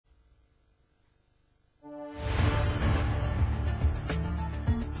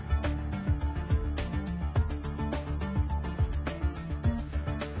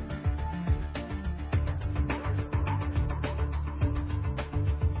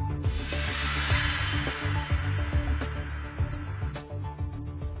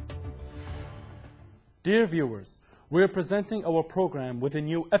Dear viewers, we are presenting our program with a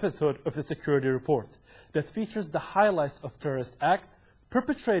new episode of the Security Report that features the highlights of terrorist acts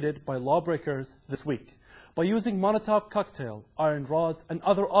perpetrated by lawbreakers this week. By using Molotov cocktail, iron rods, and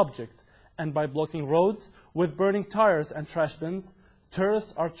other objects, and by blocking roads with burning tires and trash bins,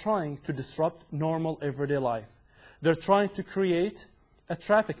 terrorists are trying to disrupt normal everyday life. They're trying to create a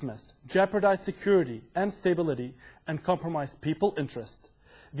traffic mess, jeopardize security and stability, and compromise people's interest.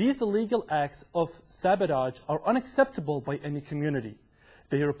 These illegal acts of sabotage are unacceptable by any community.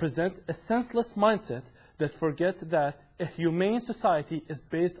 They represent a senseless mindset that forgets that a humane society is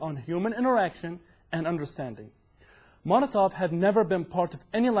based on human interaction and understanding. Molotov have never been part of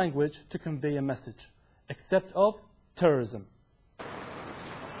any language to convey a message, except of terrorism.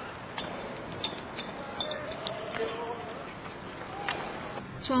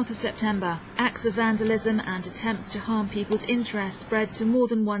 12th of September. Acts of vandalism and attempts to harm people's interests spread to more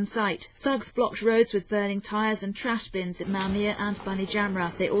than one site. Thugs blocked roads with burning tyres and trash bins at Malmia and Bani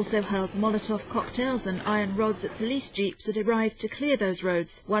Jamra. They also hurled Molotov cocktails and iron rods at police jeeps that arrived to clear those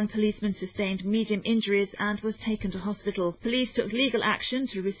roads. One policeman sustained medium injuries and was taken to hospital. Police took legal action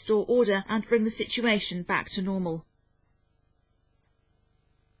to restore order and bring the situation back to normal.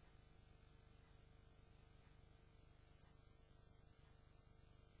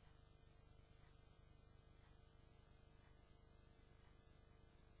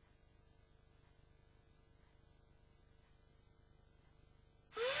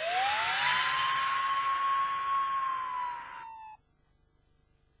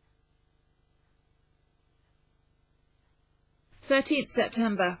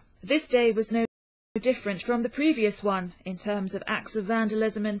 September 13th. This day was no different from the previous one in terms of acts of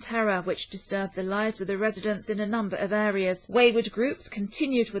vandalism and terror which disturbed the lives of the residents in a number of areas. Wayward groups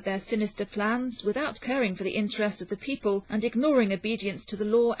continued with their sinister plans without caring for the interests of the people and ignoring obedience to the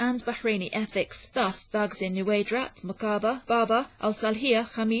law and Bahraini ethics. Thus, thugs in Nuwaydrat, Mukaba, Baba, Al-Salhiya,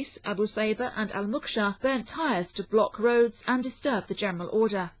 Khamis, Abu Saiba and Al-Muksha burnt tyres to block roads and disturb the general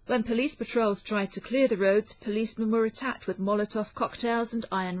order. When police patrols tried to clear the roads, policemen were attacked with Molotov cocktails and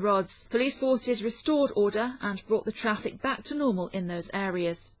iron rods. Police forces restored order and brought the traffic back to normal in those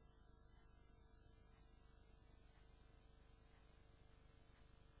areas.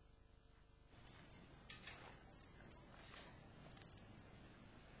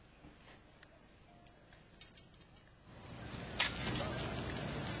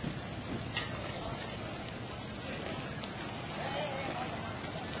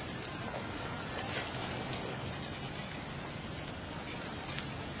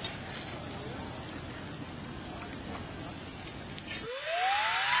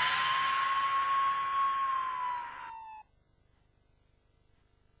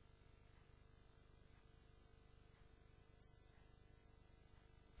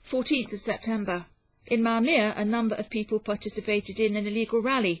 September 14th. In Malmia, a number of people participated in an illegal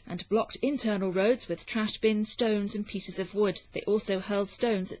rally and blocked internal roads with trash bins, stones and pieces of wood. They also hurled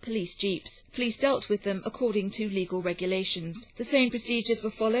stones at police jeeps. Police dealt with them according to legal regulations. The same procedures were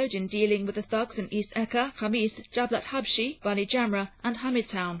followed in dealing with the thugs in East Eka, Khamis, Jablat Habshi, Bani Jamra and Hamid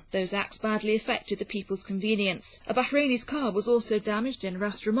Town. Those acts badly affected the people's convenience. A Bahraini's car was also damaged in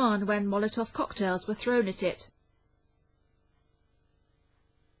Ras Raman when Molotov cocktails were thrown at it.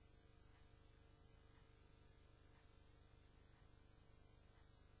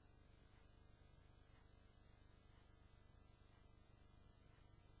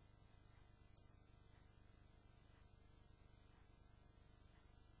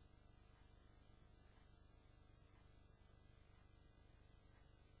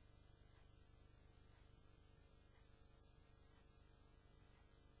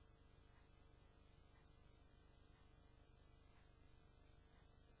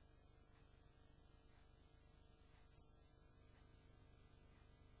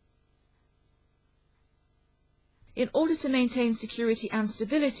 In order to maintain security and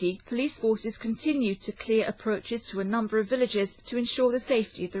stability, police forces continued to clear approaches to a number of villages to ensure the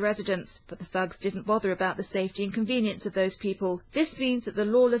safety of the residents, but the thugs didn't bother about the safety and convenience of those people. This means that the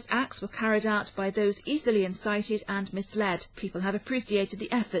lawless acts were carried out by those easily incited and misled. People have appreciated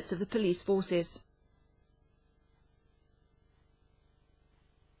the efforts of the police forces.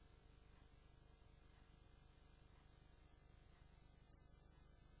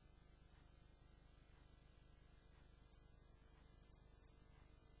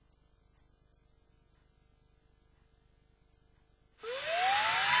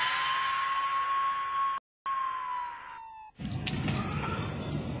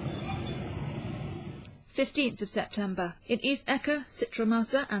 15th of September. In East Eka,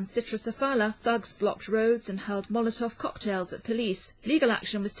 Sitramasa and Sitrasafala, thugs blocked roads and hurled Molotov cocktails at police. Legal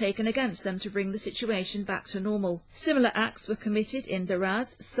action was taken against them to bring the situation back to normal. Similar acts were committed in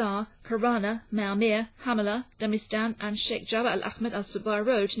Daraz, Sar, Karana, Maumir, Hamala, Damistan and Sheikh Jabba al-Ahmed al-Subar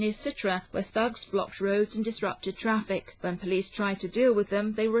Road near Sitra, where thugs blocked roads and disrupted traffic. When police tried to deal with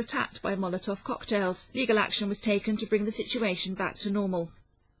them, they were attacked by Molotov cocktails. Legal action was taken to bring the situation back to normal.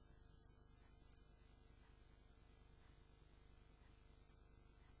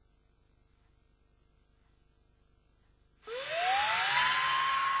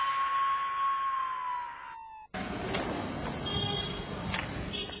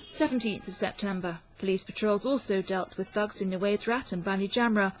 Seventeenth of September. Police patrols also dealt with thugs in Nuwaydrat and Bani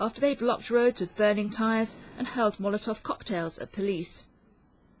Jamra after they blocked roads with burning tyres and hurled Molotov cocktails at police.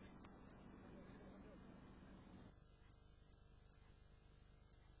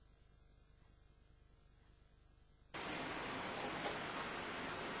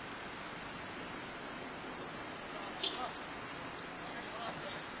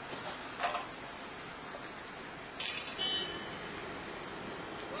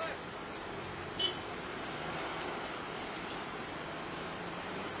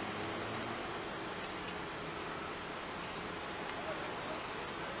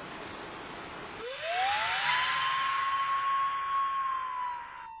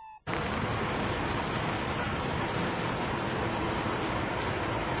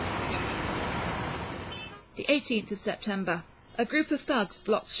 The 18th of September. A group of thugs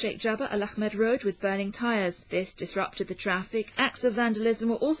blocked Sheikh Jabba al-Ahmed Road with burning tyres. This disrupted the traffic. Acts of vandalism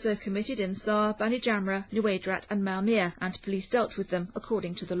were also committed in Sar, Bani Jamra, Nuwaydrat and Maumir, and police dealt with them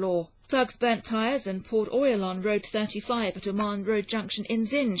according to the law. Thugs burnt tyres and poured oil on Road 35 at Oman Road Junction in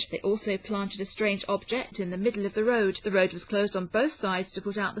Zinj. They also planted a strange object in the middle of the road. The road was closed on both sides to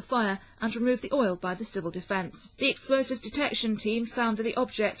put out the fire and remove the oil by the civil defence. The explosives detection team found that the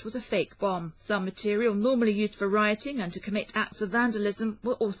object was a fake bomb. Some material normally used for rioting and to commit acts of vandalism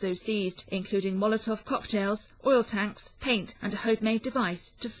were also seized, including Molotov cocktails, oil tanks, paint and a homemade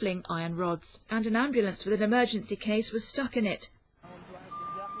device to fling iron rods. And an ambulance with an emergency case was stuck in it.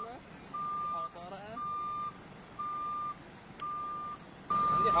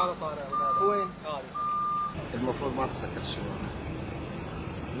 وين؟ المفروض ما تسكر الشوارع،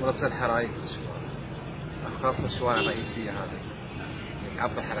 ما تصير حرايق بالشوارع، خاصة الشوارع الرئيسية هذه،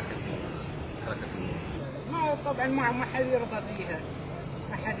 تعطل حركة الناس، حركة المرور. ما طبعا ما حد يرضى فيها،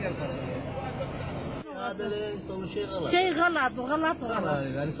 ما حد يرضى فيها. هذا اللي يسوي شيء غلط. شيء غلط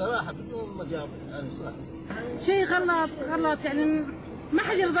يعني صراحة بدون مجامل يعني صراحة. شيء غلط يعني ما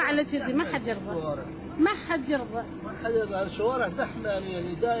حد يرضى على كذي، ما حد يرضى. ما حد يرضى. الشوارع زحمه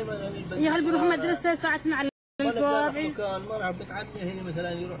يعني دائما يعني يا هل بنروح مدرسه ساعتنا على الشوارع. مكان ما راح بتعني هنا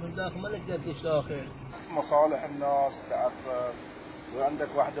مثلا يروح من داخل ما نقدر ايش داخل. مصالح الناس تعرف، وعندك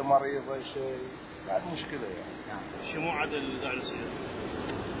واحده مريضه شيء بعد مشكله يعني. شو مو عدل قاعد يصير؟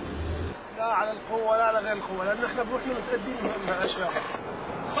 لا على القوه لا على غير القوه، لان احنا بروحنا متأدين مع اشياء.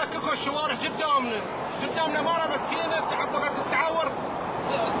 صككوا الشوارع قدامنا مره مسكينه تعطلت التعور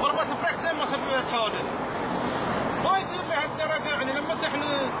ضربت بريك زين ما سببت حادث. ما يصير لهالدرجه يعني لما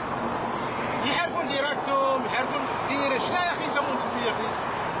احنا يحرقون ديرتهم يحرقون دير ايش لا يا اخي يسوون كذي يا اخي.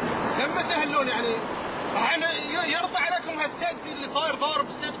 لما تهلون يعني احنا يرضى عليكم هالسد اللي صاير ضارب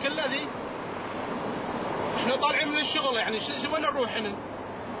السد كله ذي. احنا طالعين من الشغل يعني شو وين نروح احنا؟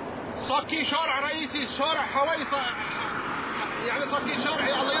 صاكين شارع رئيسي شارع حويصه يعني صاكين شارع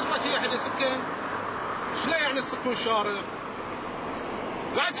يا الله يرضى شي احد يسكن. ايش لا يعني تسكون الشارع؟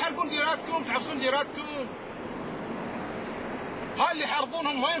 قاعد تحرقون ديراتكم تعفصون ديراتكم. هاي اللي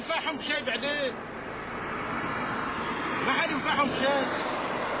يحاربونهم ما ينفعهم بشيء بعدين. ما حد ينفعهم بشيء.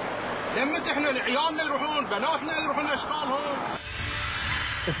 لما احنا عيالنا يروحون بناتنا يروحون اشغالهم.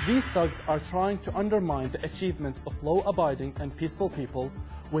 If these thugs are trying to undermine the achievement of law-abiding and peaceful people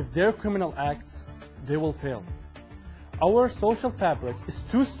with their criminal acts, they will fail. Our social fabric is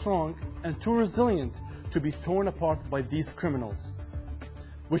too strong and too resilient to be torn apart by these criminals.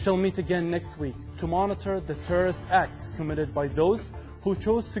 We shall meet again next week to monitor the terrorist acts committed by those who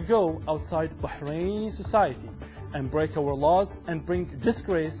chose to go outside Bahraini society and break our laws and bring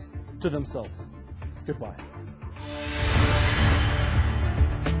disgrace to themselves. Goodbye.